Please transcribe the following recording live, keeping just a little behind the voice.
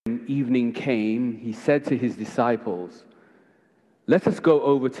When evening came, he said to his disciples, "Let us go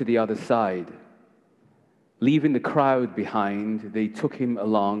over to the other side." Leaving the crowd behind, they took him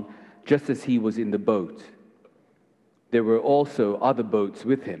along just as he was in the boat. There were also other boats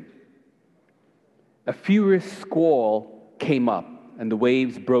with him. A furious squall came up, and the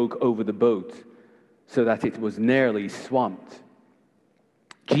waves broke over the boat so that it was nearly swamped.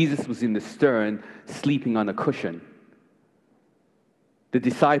 Jesus was in the stern, sleeping on a cushion. The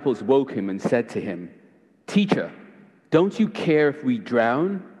disciples woke him and said to him, "Teacher, don't you care if we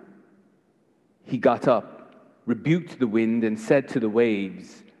drown?" He got up, rebuked the wind, and said to the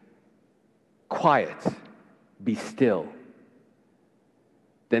waves, "Quiet, be still."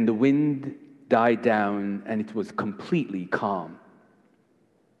 Then the wind died down, and it was completely calm.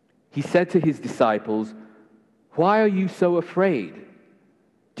 He said to his disciples, "Why are you so afraid?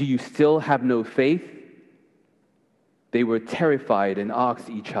 Do you still have no faith?" They were terrified and asked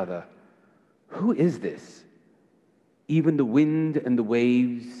each other, "Who is this? Even the wind and the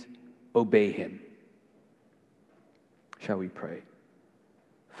waves obey him." Shall we pray?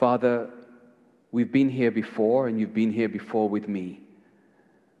 Father, we've been here before, and you've been here before with me.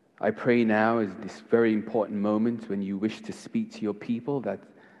 I pray now, as this very important moment when you wish to speak to your people, that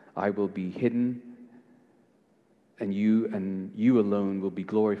I will be hidden, and you alone will be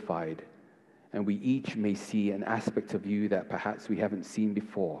glorified, and we each may see an aspect of you that perhaps we haven't seen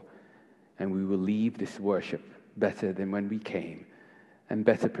before, and we will leave this worship better than when we came, and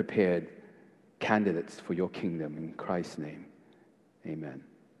better prepared candidates for your kingdom. In Christ's name, amen.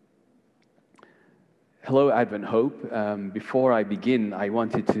 Hello, Advent Hope. Before I begin, I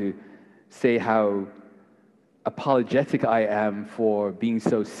wanted to say how apologetic I am for being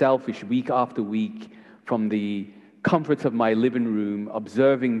so selfish week after week from the comfort of my living room,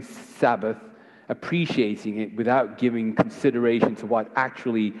 observing Sabbath, appreciating it without giving consideration to what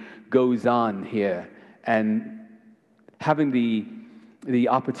actually goes on here, and having the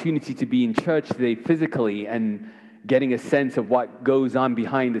opportunity to be in church today physically and getting a sense of what goes on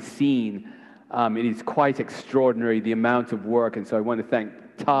behind the scene. It is quite extraordinary, the amount of work, and so I want to thank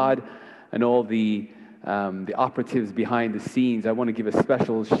Todd and all the operatives behind the scenes. I want to give a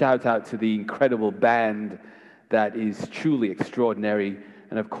special shout out to the incredible band that is truly extraordinary,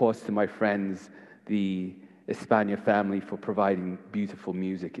 and of course to my friends, the Espana family, for providing beautiful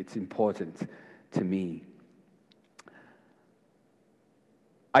music. It's important to me.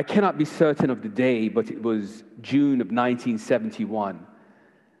 I cannot be certain of the day, but it was June of 1971.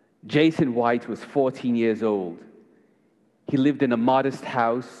 Jason White was 14 years old. He lived in a modest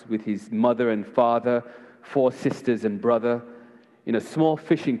house with his mother and father, 4 sisters and brother, in a small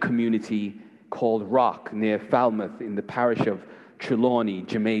fishing community called Rock near Falmouth in the parish of Trelawney,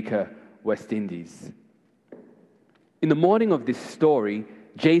 Jamaica, West Indies. In the morning of this story,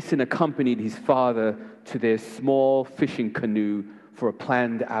 Jason accompanied his father to their small fishing canoe for a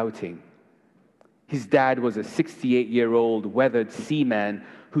planned outing. His dad was a 68-year-old weathered seaman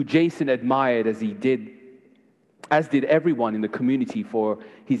who Jason admired as did everyone in the community for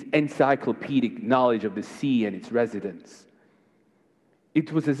his encyclopedic knowledge of the sea and its residents.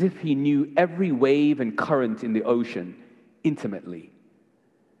 It was as if he knew every wave and current in the ocean intimately.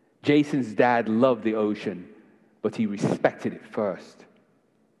 Jason's dad loved the ocean, but he respected it first.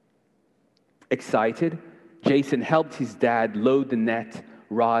 Excited, Jason helped his dad load the net,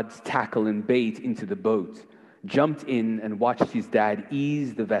 rods, tackle, and bait into the boat, jumped in and watched his dad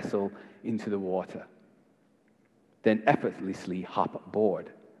ease the vessel into the water, then effortlessly hop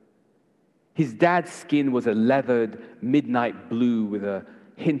aboard. His dad's skin was a leathered midnight blue with a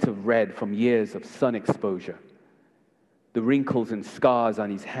hint of red from years of sun exposure. The wrinkles and scars on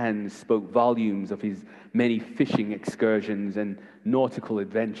his hands spoke volumes of his many fishing excursions and nautical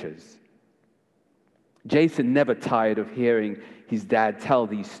adventures. Jason never tired of hearing his dad tell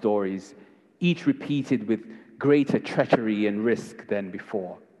these stories, each repeated with greater treachery and risk than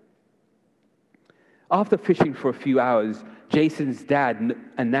before. After fishing for a few hours, Jason's dad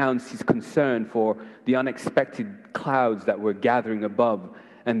announced his concern for the unexpected clouds that were gathering above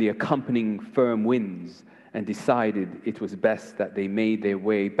and the accompanying firm winds, and decided it was best that they made their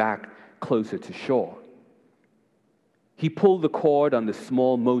way back closer to shore. He pulled the cord on the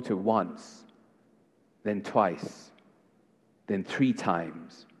small motor once, then twice, then 3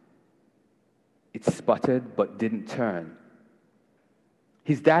 times. It sputtered but didn't turn.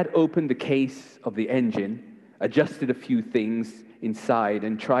 His dad opened the case of the engine, adjusted a few things inside,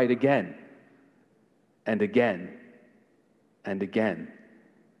 and tried again, and again, and again.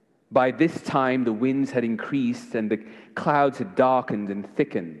 By this time, the winds had increased and the clouds had darkened and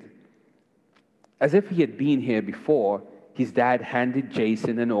thickened. As if he had been here before, his dad handed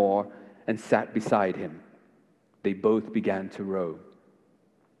Jason an oar and sat beside him. They both began to row.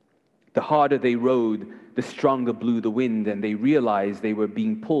 The harder they rowed, the stronger blew the wind, and they realized they were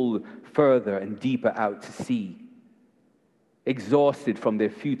being pulled further and deeper out to sea. Exhausted from their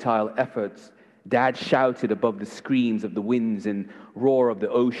futile efforts, Dad shouted above the screams of the winds and roar of the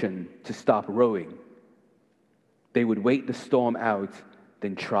ocean to stop rowing. They would wait the storm out,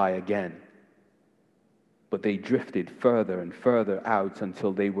 then try again. But they drifted further and further out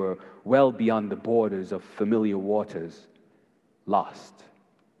until they were well beyond the borders of familiar waters, lost.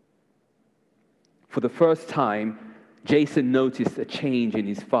 For the first time, Jason noticed a change in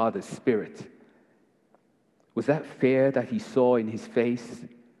his father's spirit. Was that fear that he saw in his face?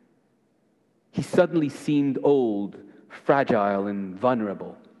 He suddenly seemed old, fragile, and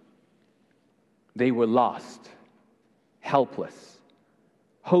vulnerable. They were lost, helpless,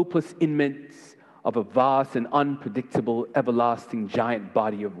 hopeless inmates of a vast and unpredictable, everlasting giant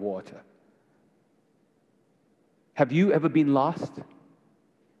body of water. Have you ever been lost?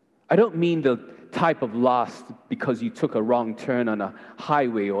 I don't mean the type of lost because you took a wrong turn on a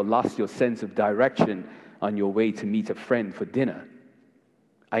highway or lost your sense of direction on your way to meet a friend for dinner.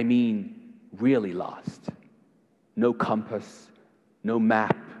 I mean really lost. No compass, no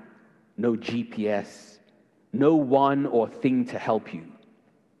map, no GPS, no one or thing to help you.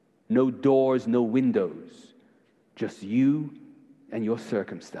 No doors, no windows, just you and your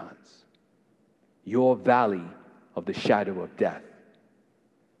circumstance. Your valley of the shadow of death.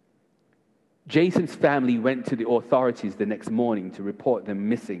 Jason's family went to the authorities the next morning to report them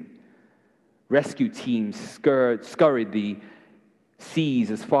missing. Rescue teams scurried the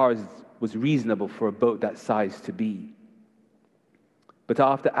seas as far as was reasonable for a boat that size to be. But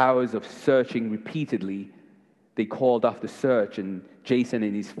after hours of searching repeatedly, they called off the search, and Jason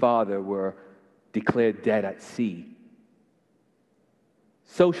and his father were declared dead at sea.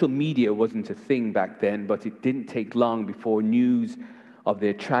 Social media wasn't a thing back then, but it didn't take long before news of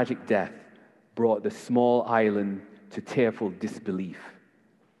their tragic death brought the small island to tearful disbelief.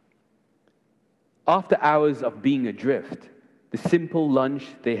 After hours of being adrift, the simple lunch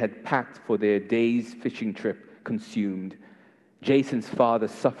they had packed for their day's fishing trip consumed, Jason's father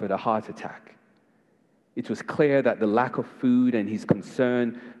suffered a heart attack. It was clear that the lack of food and his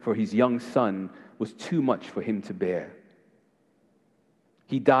concern for his young son was too much for him to bear.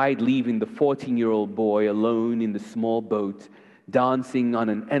 He died, leaving the 14-year-old boy alone in the small boat, dancing on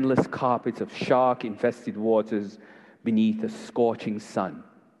an endless carpet of shark-infested waters beneath a scorching sun.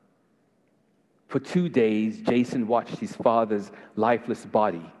 For 2 days, Jason watched his father's lifeless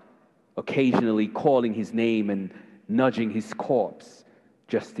body, occasionally calling his name and nudging his corpse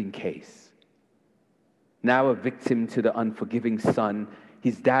just in case. Now a victim to the unforgiving sun,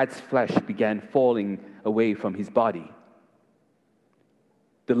 his dad's flesh began falling away from his body.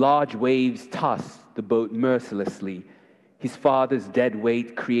 The large waves tossed the boat mercilessly, his father's dead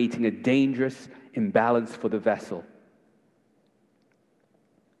weight creating a dangerous imbalance for the vessel.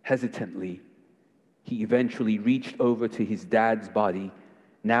 Hesitantly, he eventually reached over to his dad's body,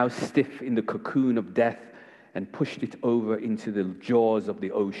 now stiff in the cocoon of death, and pushed it over into the jaws of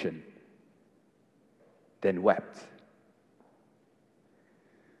the ocean, then wept.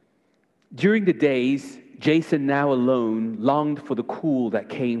 During the days, Jason, now alone, longed for the cool that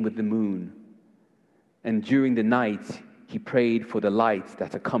came with the moon. And during the night, he prayed for the light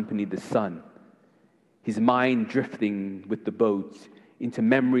that accompanied the sun, his mind drifting with the boat into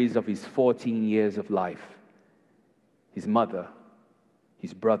memories of his 14 years of life, his mother,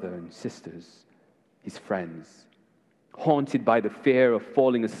 his brother and sisters, his friends, haunted by the fear of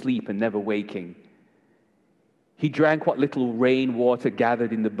falling asleep and never waking. He drank what little rainwater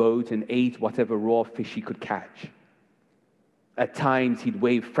gathered in the boat and ate whatever raw fish he could catch. At times, he'd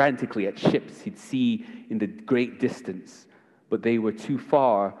wave frantically at ships he'd see in the great distance, but they were too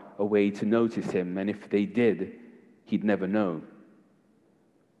far away to notice him, and if they did, he'd never know.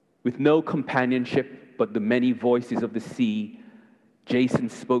 With no companionship but the many voices of the sea, Jason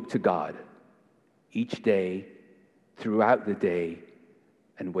spoke to God each day, throughout the day,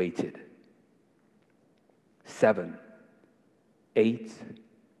 and waited. 7, 8,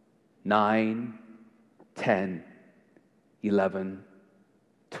 9, 10, 11,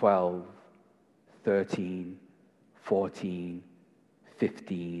 12, 13, 14,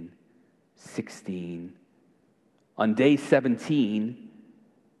 15, 16. On day 17,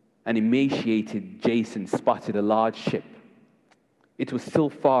 an emaciated Jason spotted a large ship. It was still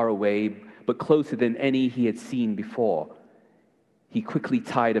far away, but closer than any he had seen before. He quickly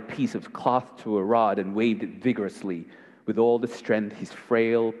tied a piece of cloth to a rod and waved it vigorously with all the strength his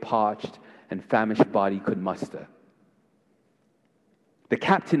frail, parched, and famished body could muster. The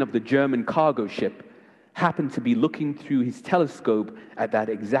captain of the German cargo ship happened to be looking through his telescope at that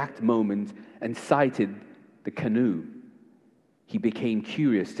exact moment and sighted the canoe. He became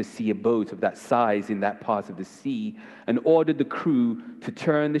curious to see a boat of that size in that part of the sea and ordered the crew to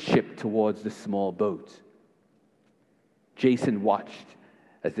turn the ship towards the small boat. Jason watched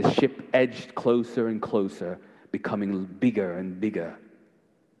as the ship edged closer and closer, becoming bigger and bigger.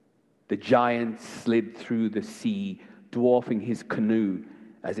 The giant slid through the sea, dwarfing his canoe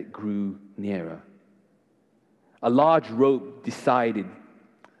as it grew nearer. A large rope descended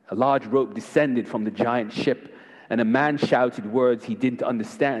from the giant ship, and a man shouted words he didn't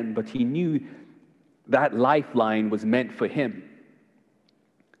understand, but he knew that lifeline was meant for him.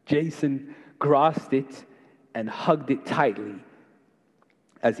 Jason grasped it and hugged it tightly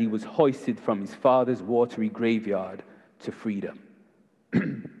as he was hoisted from his father's watery graveyard to freedom.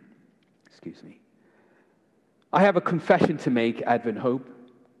 Excuse me. I have a confession to make, Advent Hope.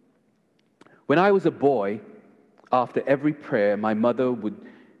 When I was a boy, after every prayer, my mother would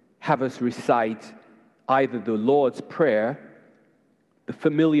have us recite either the Lord's Prayer, the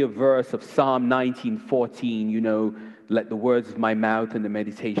familiar verse of Psalm 19:14, let the words of my mouth and the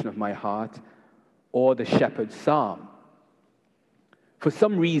meditation of my heart, or the Shepherd's Psalm. For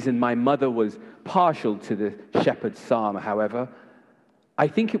some reason, my mother was partial to the Shepherd's Psalm, however. I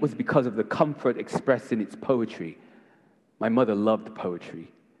think it was because of the comfort expressed in its poetry. My mother loved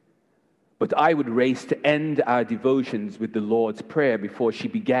poetry. But I would race to end our devotions with the Lord's Prayer before she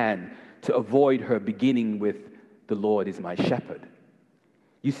began, to avoid her beginning with, "The Lord is my shepherd."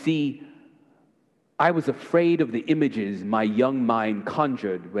 You see, I was afraid of the images my young mind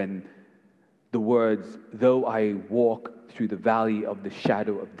conjured when the words, "Though I walk through the valley of the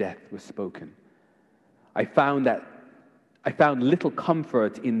shadow of death," were spoken. I found little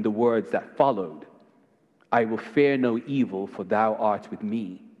comfort in the words that followed. "I will fear no evil, for thou art with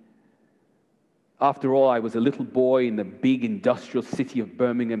me." After all, I was a little boy in the big industrial city of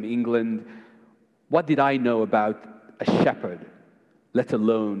Birmingham, England. What did I know about a shepherd, let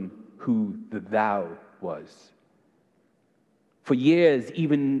alone who the thou was? For years,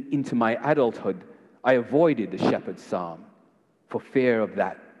 even into my adulthood, I avoided the Shepherd's Psalm for fear of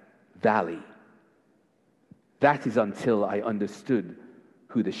that valley. That is until I understood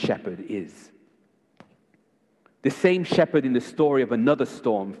who the shepherd is. The same shepherd in the story of another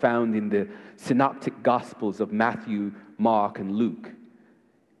storm found in the synoptic Gospels of Matthew, Mark, and Luke.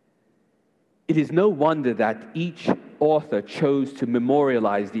 It is no wonder that each author chose to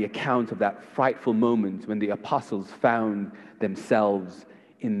memorialize the account of that frightful moment when the apostles found themselves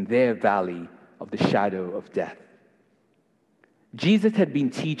in their valley of the shadow of death. Jesus had been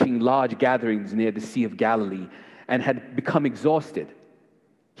teaching large gatherings near the Sea of Galilee and had become exhausted.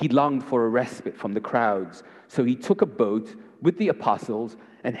 He longed for a respite from the crowds, so he took a boat with the apostles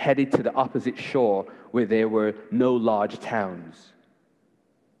and headed to the opposite shore where there were no large towns.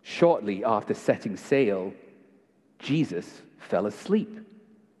 Shortly after setting sail, Jesus fell asleep.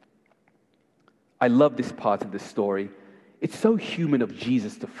 I love this part of the story. It's so human of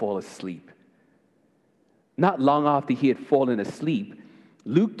Jesus to fall asleep. Not long after he had fallen asleep,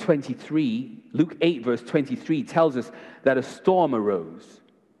 Luke 8, verse 23 tells us that a storm arose.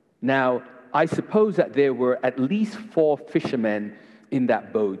 Now, I suppose that there were at least 4 fishermen in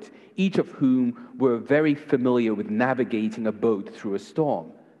that boat, each of whom were very familiar with navigating a boat through a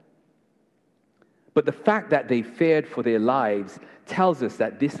storm. But the fact that they feared for their lives tells us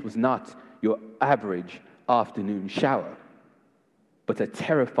that this was not your average afternoon shower, but a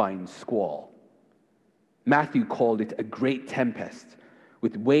terrifying squall. Matthew called it a great tempest,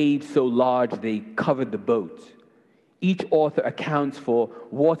 with waves so large they covered the boat. Each author accounts for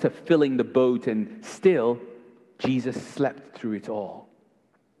water filling the boat, and still, Jesus slept through it all.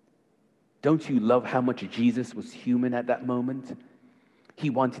 Don't you love how much Jesus was human at that moment? He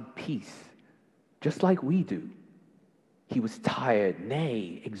wanted peace, just like we do. He was tired,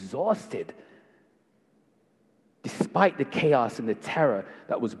 nay, exhausted, despite the chaos and the terror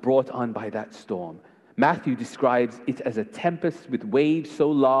that was brought on by that storm. Matthew describes it as a tempest with waves so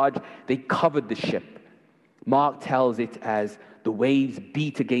large they covered the ship. Mark tells it as the waves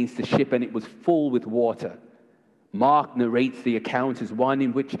beat against the ship and it was full with water. Mark narrates the account as one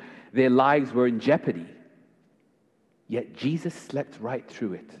in which their lives were in jeopardy. Yet Jesus slept right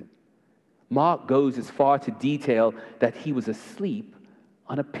through it. Mark goes as far to detail that he was asleep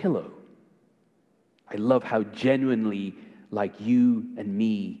on a pillow. I love how genuinely like you and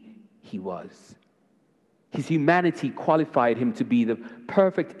me he was. His humanity qualified him to be the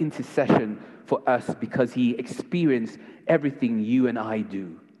perfect intercession for us because he experienced everything you and I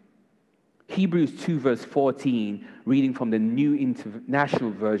do. Hebrews 2 verse 14, reading from the New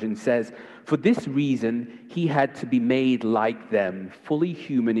International Version, says, "For this reason he had to be made like them, fully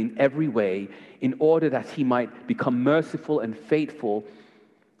human in every way, in order that he might become merciful and faithful,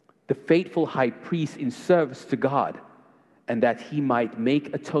 the faithful high priest in service to God, and that he might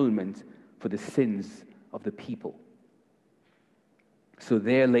make atonement for the sins of the people." So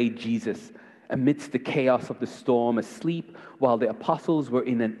there lay Jesus amidst the chaos of the storm, asleep, while the apostles were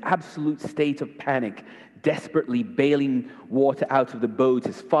in an absolute state of panic, desperately bailing water out of the boat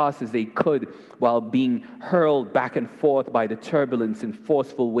as fast as they could, while being hurled back and forth by the turbulence and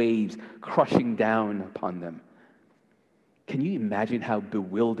forceful waves crushing down upon them. Can you imagine how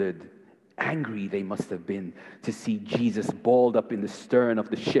bewildered, angry they must have been to see Jesus balled up in the stern of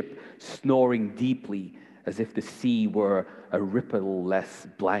the ship, snoring deeply as if the sea were a ripple-less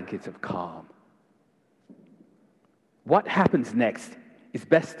blanket of calm? What happens next is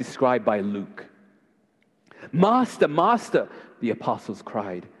best described by Luke. "Master, Master," the apostles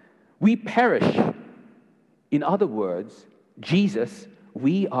cried, "we perish." In other words, "Jesus,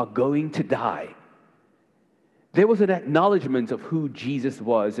 we are going to die." There was an acknowledgement of who Jesus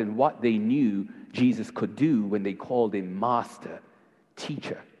was and what they knew Jesus could do when they called him Master,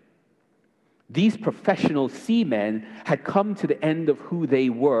 Teacher. These professional seamen had come to the end of who they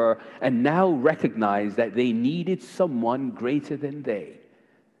were and now recognized that they needed someone greater than they.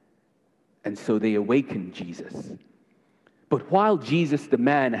 And so they awakened Jesus. But while Jesus, the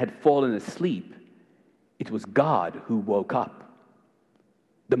man, had fallen asleep, it was God who woke up.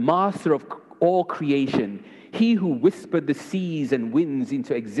 The master of all creation, he who whispered the seas and winds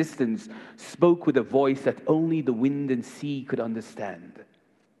into existence, spoke with a voice that only the wind and sea could understand.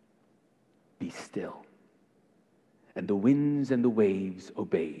 "Be still." And the winds and the waves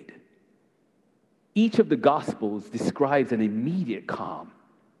obeyed. Each of the Gospels describes an immediate calm.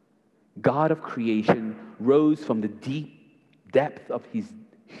 God of creation rose from the deep depth of his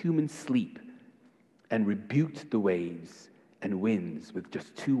human sleep and rebuked the waves and winds with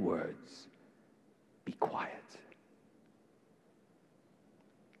just two words: "Be quiet."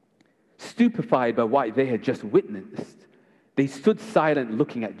 Stupefied by what they had just witnessed, they stood silent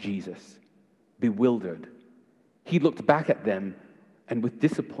looking at Jesus. Bewildered, he looked back at them and with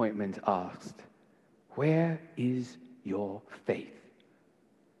disappointment asked, "Where is your faith?"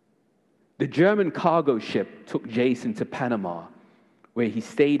 The German cargo ship took Jason to Panama, where he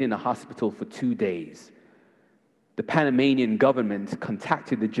stayed in a hospital for 2 days. The Panamanian government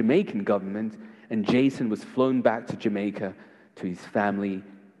contacted the Jamaican government, and Jason was flown back to Jamaica to his family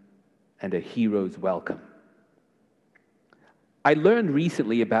and a hero's welcome. I learned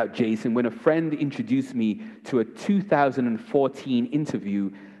recently about Jason when a friend introduced me to a 2014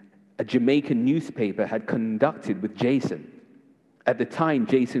 interview a Jamaican newspaper had conducted with Jason. At the time,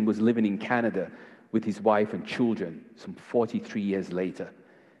 Jason was living in Canada with his wife and children, some 43 years later.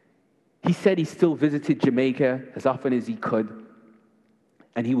 He said he still visited Jamaica as often as he could,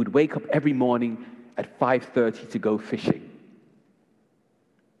 and he would wake up every morning at 5:30 to go fishing.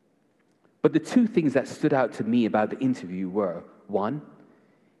 But the two things that stood out to me about the interview were, one,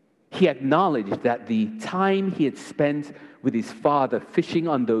 he acknowledged that the time he had spent with his father fishing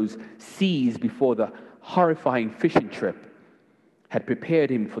on those seas before the horrifying fishing trip had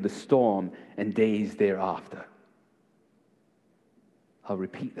prepared him for the storm and days thereafter. I'll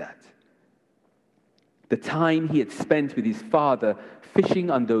repeat that. The time he had spent with his father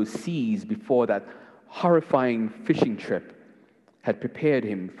fishing on those seas before that horrifying fishing trip had prepared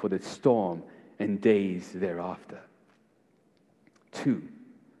him for the storm and days thereafter. Two,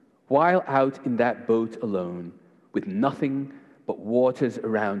 while out in that boat alone, with nothing but waters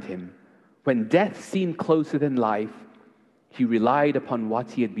around him, when death seemed closer than life, he relied upon what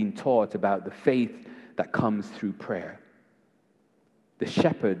he had been taught about the faith that comes through prayer. The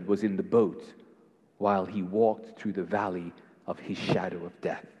shepherd was in the boat while he walked through the valley of his shadow of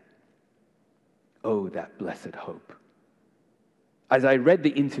death. Oh, that blessed hope. As I read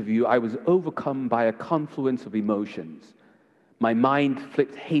the interview, I was overcome by a confluence of emotions. My mind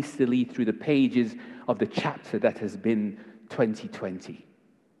flipped hastily through the pages of the chapter that has been 2020.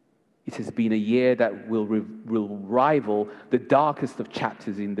 It has been a year that will rival the darkest of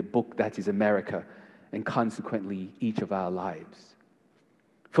chapters in the book that is America, and consequently each of our lives.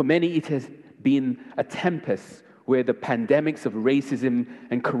 For many, it has been a tempest where the pandemics of racism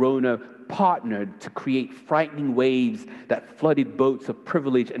and corona partnered to create frightening waves that flooded boats of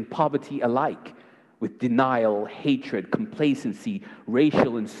privilege and poverty alike, with denial, hatred, complacency,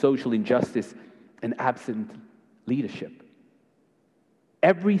 racial and social injustice, and absent leadership.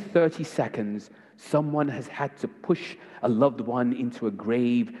 Every 30 seconds, Someone has had to push a loved one into a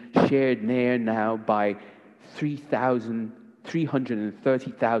grave shared near now by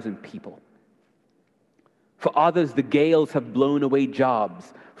 330,000 people. For others, the gales have blown away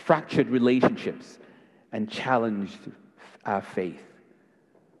jobs, fractured relationships, and challenged our faith.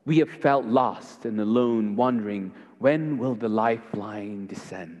 We have felt lost and alone, wondering, when will the lifeline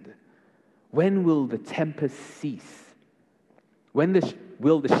descend? When will the tempest cease? When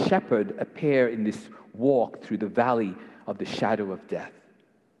will the shepherd appear in this walk through the valley of the shadow of death?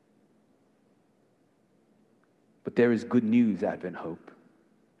 But there is good news, Advent Hope.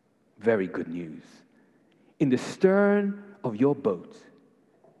 Very good news. In the stern of your boat,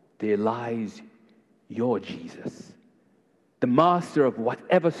 there lies your Jesus, the master of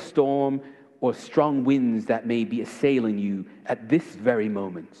whatever storm or strong winds that may be assailing you at this very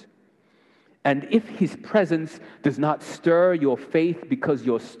moment. And if his presence does not stir your faith because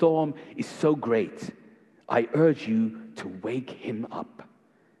your storm is so great, I urge you to wake him up,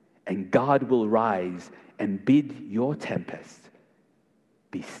 and God will rise and bid your tempest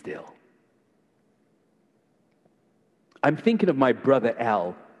be still. I'm thinking of my brother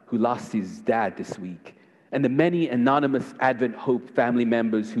Al, who lost his dad this week, and the many anonymous Advent Hope family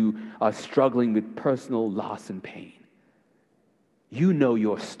members who are struggling with personal loss and pain. You know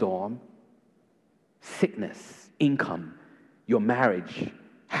your storm: sickness, income, your marriage,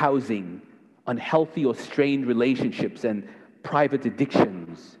 housing, unhealthy or strained relationships, and private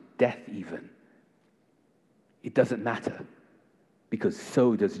addictions, death even. It doesn't matter, because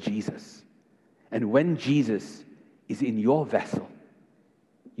so does Jesus. And when Jesus is in your vessel,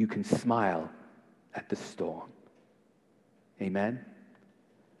 you can smile at the storm. Amen?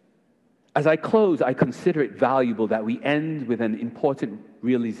 As I close, I consider it valuable that we end with an important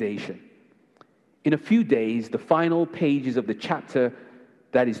realization. In a few days, the final pages of the chapter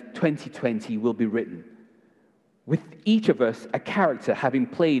that is 2020 will be written, with each of us a character having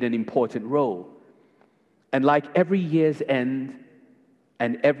played an important role. And like every year's end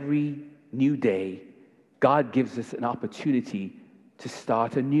and every new day, God gives us an opportunity to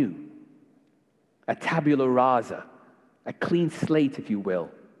start anew. A tabula rasa, a clean slate, if you will.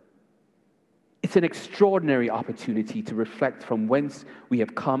 It's an extraordinary opportunity to reflect from whence we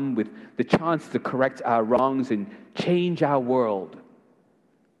have come, with the chance to correct our wrongs and change our world.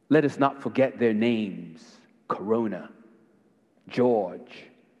 Let us not forget their names: Corona, George,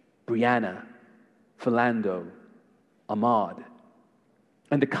 Brianna, Philando, Ahmad,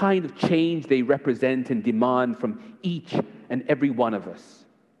 and the kind of change they represent and demand from each and every one of us.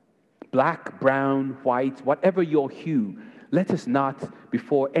 Black, brown, white, whatever your hue, let us not,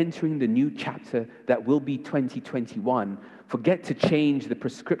 before entering the new chapter that will be 2021, forget to change the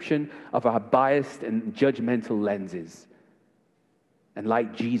prescription of our biased and judgmental lenses. And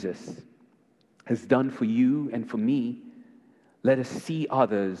like Jesus has done for you and for me, let us see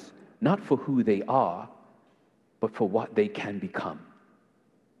others not for who they are, but for what they can become,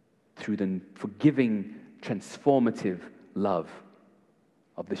 through the forgiving, transformative love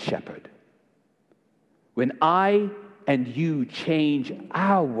of the shepherd. When I and you change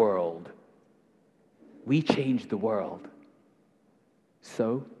our world, we change the world.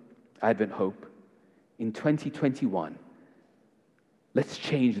 So, Advent Hope, in 2021, let's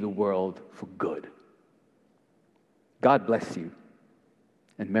change the world for good. God bless you,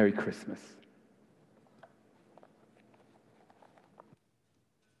 and Merry Christmas.